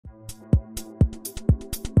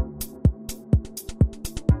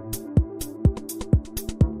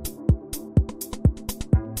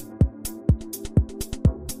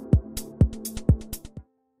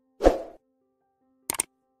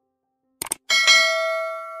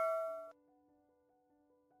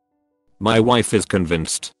My wife is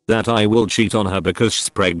convinced that I will cheat on her because she's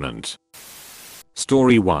pregnant.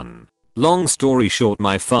 Story 1. Long story short,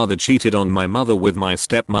 my father cheated on my mother with my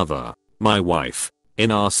stepmother, my wife,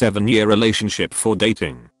 in our 7-year relationship for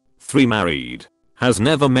dating. 3 married. Has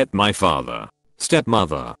never met my father,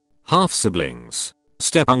 stepmother, half siblings,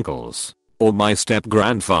 step uncles, or my step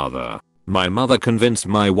grandfather. My mother convinced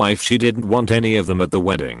my wife she didn't want any of them at the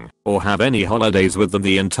wedding or have any holidays with them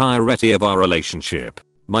the entirety of our relationship.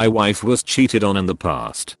 My wife was cheated on in the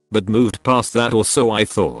past, but moved past that, or so I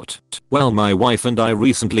thought. Well, my wife and I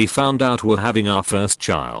recently found out we're having our first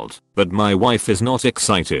child, but my wife is not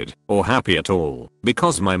excited or happy at all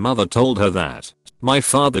because my mother told her that. My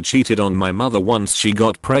father cheated on my mother once she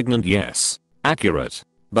got pregnant. Yes, accurate.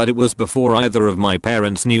 But it was before either of my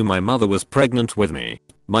parents knew my mother was pregnant with me.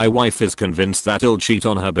 My wife is convinced that he'll cheat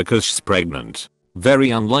on her because she's pregnant.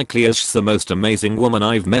 Very unlikely, as she's the most amazing woman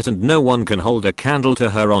I've met and no one can hold a candle to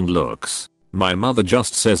her on looks. My mother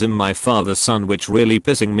just says I'm my father's son, which really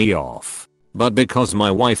pissing me off. But because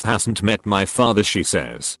my wife hasn't met my father, she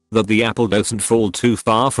says that the apple doesn't fall too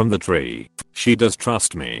far from the tree. She does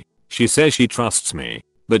trust me. She says she trusts me,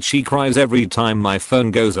 but she cries every time my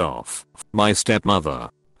phone goes off. My stepmother,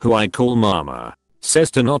 who I call Mama,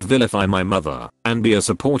 says to not vilify my mother and be a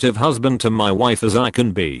supportive husband to my wife as I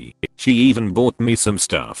can be. She even bought me some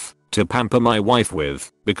stuff to pamper my wife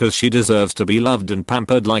with because she deserves to be loved and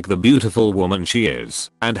pampered like the beautiful woman she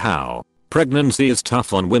is. And how pregnancy is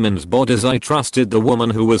tough on women's bodies. I trusted the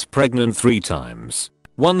woman who was pregnant 3 times,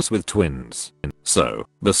 once with twins. So,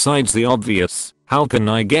 besides the obvious, how can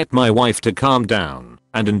I get my wife to calm down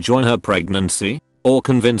and enjoy her pregnancy? Or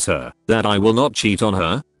convince her that I will not cheat on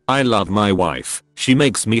her? I love my wife. She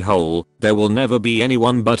makes me whole. There will never be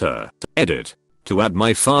anyone but her. Edit. To add,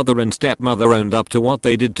 my father and stepmother owned up to what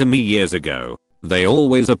they did to me years ago. They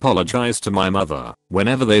always apologize to my mother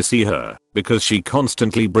whenever they see her because she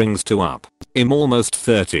constantly brings to up. I'm almost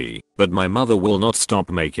 30, but my mother will not stop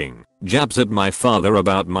making jabs at my father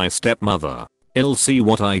about my stepmother. I'll see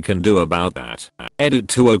what I can do about that. Edit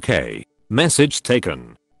to okay. Message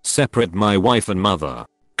taken. Separate my wife and mother.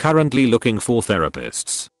 Currently looking for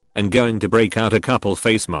therapists and going to break out a couple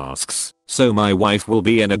face masks so my wife will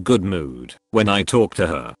be in a good mood when I talk to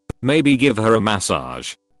her. Maybe give her a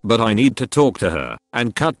massage. But I need to talk to her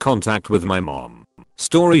and cut contact with my mom.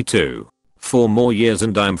 Story 2. 4 more years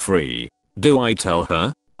and I'm free. Do I tell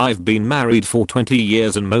her? I've been married for 20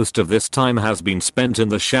 years and most of this time has been spent in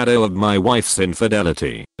the shadow of my wife's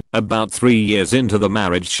infidelity. About 3 years into the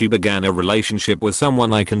marriage, she began a relationship with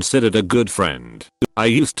someone I considered a good friend. I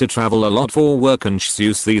used to travel a lot for work and she'd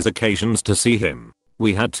use these occasions to see him.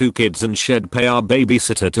 We had 2 kids and she'd pay our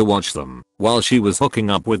babysitter to watch them while she was hooking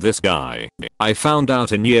up with this guy. I found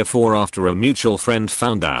out in year 4 after a mutual friend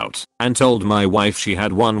found out and told my wife. She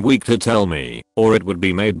had 1 week to tell me or it would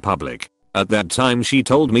be made public. At that time she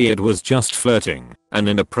told me it was just flirting and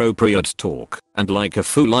inappropriate talk, and like a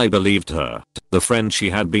fool I believed her. The friend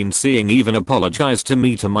she had been seeing even apologized to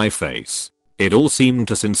me to my face. It all seemed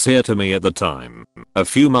too sincere to me at the time. A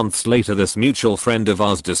few months later, this mutual friend of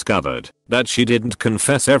ours discovered that she didn't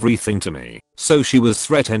confess everything to me, so she was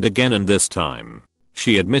threatened again, and this time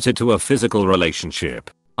she admitted to a physical relationship.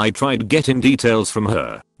 I tried getting details from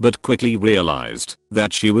her, but quickly realized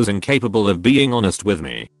that she was incapable of being honest with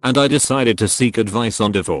me, and I decided to seek advice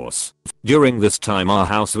on divorce. During this time our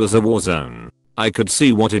house was a war zone. I could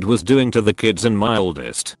see what it was doing to the kids, and my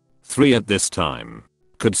oldest, 3 at this time,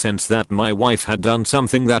 could sense that my wife had done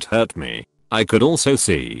something that hurt me. I could also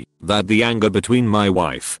see that the anger between my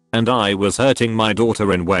wife and I was hurting my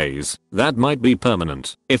daughter in ways that might be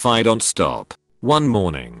permanent if I don't stop. One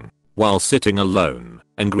morning, while sitting alone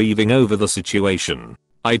and grieving over the situation,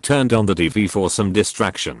 I turned on the TV for some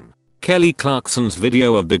distraction. Kelly Clarkson's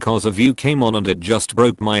video of Because of You came on and it just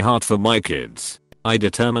broke my heart for my kids. I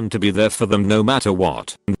determined to be there for them no matter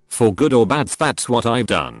what. For good or bad, that's what I've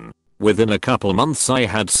done. Within a couple months I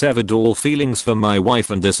had severed all feelings for my wife,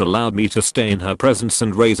 and this allowed me to stay in her presence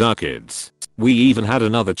and raise our kids. We even had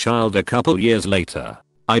another child a couple years later.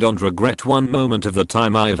 I don't regret one moment of the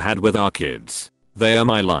time I've had with our kids. They are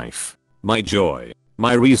my life, my joy,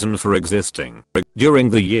 my reason for existing. During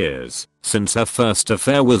the years since her first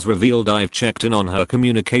affair was revealed, I've checked in on her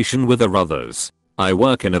communication with her others. I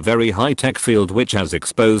work in a very high-tech field which has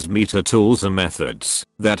exposed me to tools and methods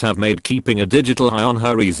that have made keeping a digital eye on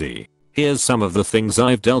her easy. Here's some of the things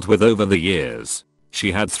I've dealt with over the years.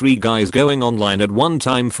 She had 3 guys going online at one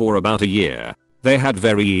time for about a year. They had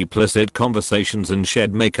very implicit conversations and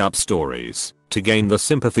shared make-up stories to gain the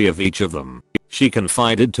sympathy of each of them. She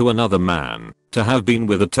confided to another man to have been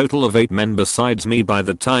with a total of 8 men besides me by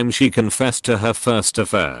the time she confessed to her first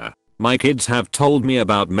affair. My kids have told me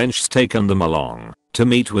about men she's taken them along to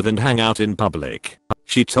meet with and hang out in public.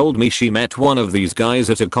 She told me she met one of these guys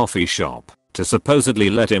at a coffee shop to supposedly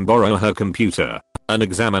let him borrow her computer. An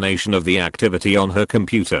examination of the activity on her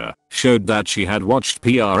computer showed that she had watched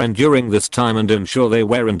PRN during this time and I'm sure they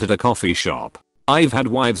weren't at a coffee shop. I've had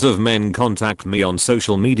wives of men contact me on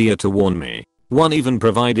social media to warn me. One even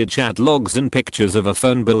provided chat logs and pictures of a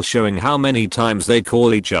phone bill showing how many times they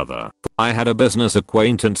call each other. I had a business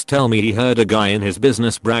acquaintance tell me he heard a guy in his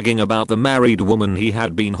business bragging about the married woman he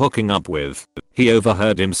had been hooking up with. He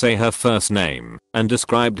overheard him say her first name and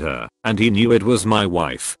described her, and he knew it was my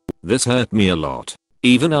wife. This hurt me a lot.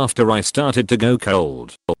 Even after I started to go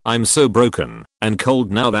cold. I'm so broken and cold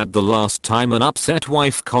now that the last time an upset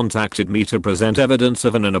wife contacted me to present evidence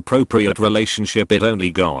of an inappropriate relationship, it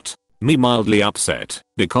only got me mildly upset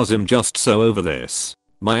because I'm just so over this.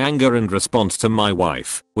 My anger and response to my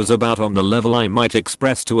wife was about on the level I might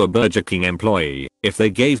express to a Burger King employee if they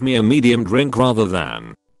gave me a medium drink rather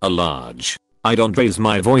than a large. I don't raise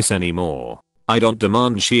my voice anymore. I don't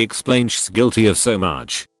demand she explain she's guilty of so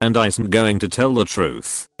much, and I isn't going to tell the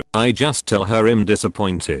truth. I just tell her I'm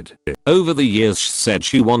disappointed. Over the years she said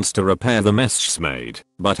she wants to repair the mess she's made,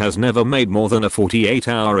 but has never made more than a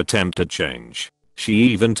 48-hour attempt at change. She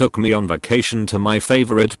even took me on vacation to my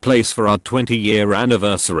favorite place for our 20-year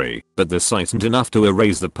anniversary, but this isn't enough to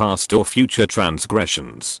erase the past or future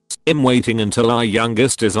transgressions. I'm waiting until our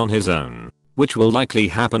youngest is on his own, which will likely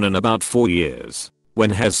happen in about 4 years.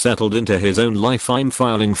 When has settled into his own life, I'm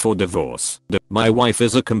filing for divorce. My wife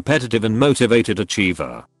is a competitive and motivated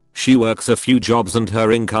achiever. She works a few jobs and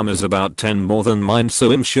her income is about 10 more than mine,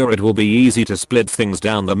 so I'm sure it will be easy to split things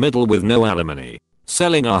down the middle with no alimony.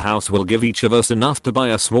 Selling our house will give each of us enough to buy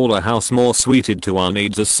a smaller house more suited to our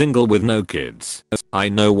needs as single with no kids. I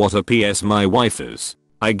know what a PS my wife is.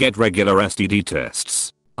 I get regular STD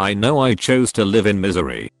tests. I know I chose to live in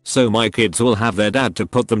misery, so my kids will have their dad to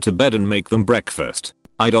put them to bed and make them breakfast.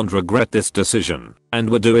 I don't regret this decision, and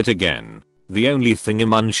would do it again. The only thing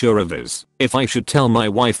I'm unsure of is if I should tell my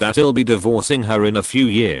wife that I'll be divorcing her in a few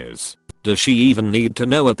years. Does she even need to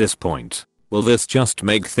know at this point? Will this just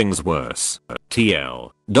make things worse?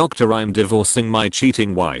 TL. Doctor, I'm divorcing my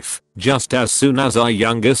cheating wife just as soon as our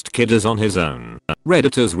youngest kid is on his own.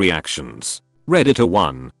 Redditor's reactions. Redditor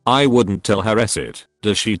 1. I wouldn't tell her it.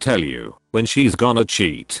 Does she tell you when she's gonna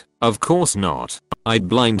cheat? Of course not. I'd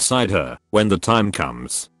blindside her when the time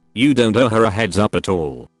comes. You don't owe her a heads up at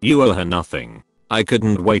all. You owe her nothing. I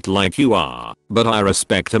couldn't wait like you are, but I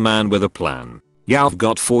respect a man with a plan. Yeah, I've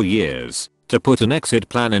got 4 years to put an exit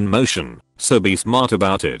plan in motion, so be smart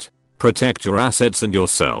about it. Protect your assets and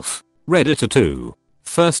yourself. Redditor 2.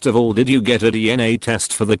 First of all, did you get a DNA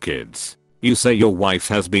test for the kids? You say your wife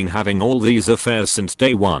has been having all these affairs since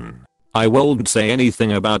day one. I won't say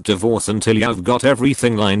anything about divorce until you've got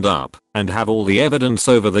everything lined up and have all the evidence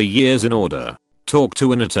over the years in order. Talk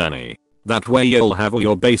to an attorney. That way you'll have all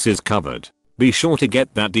your bases covered. Be sure to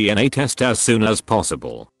get that DNA test as soon as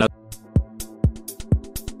possible.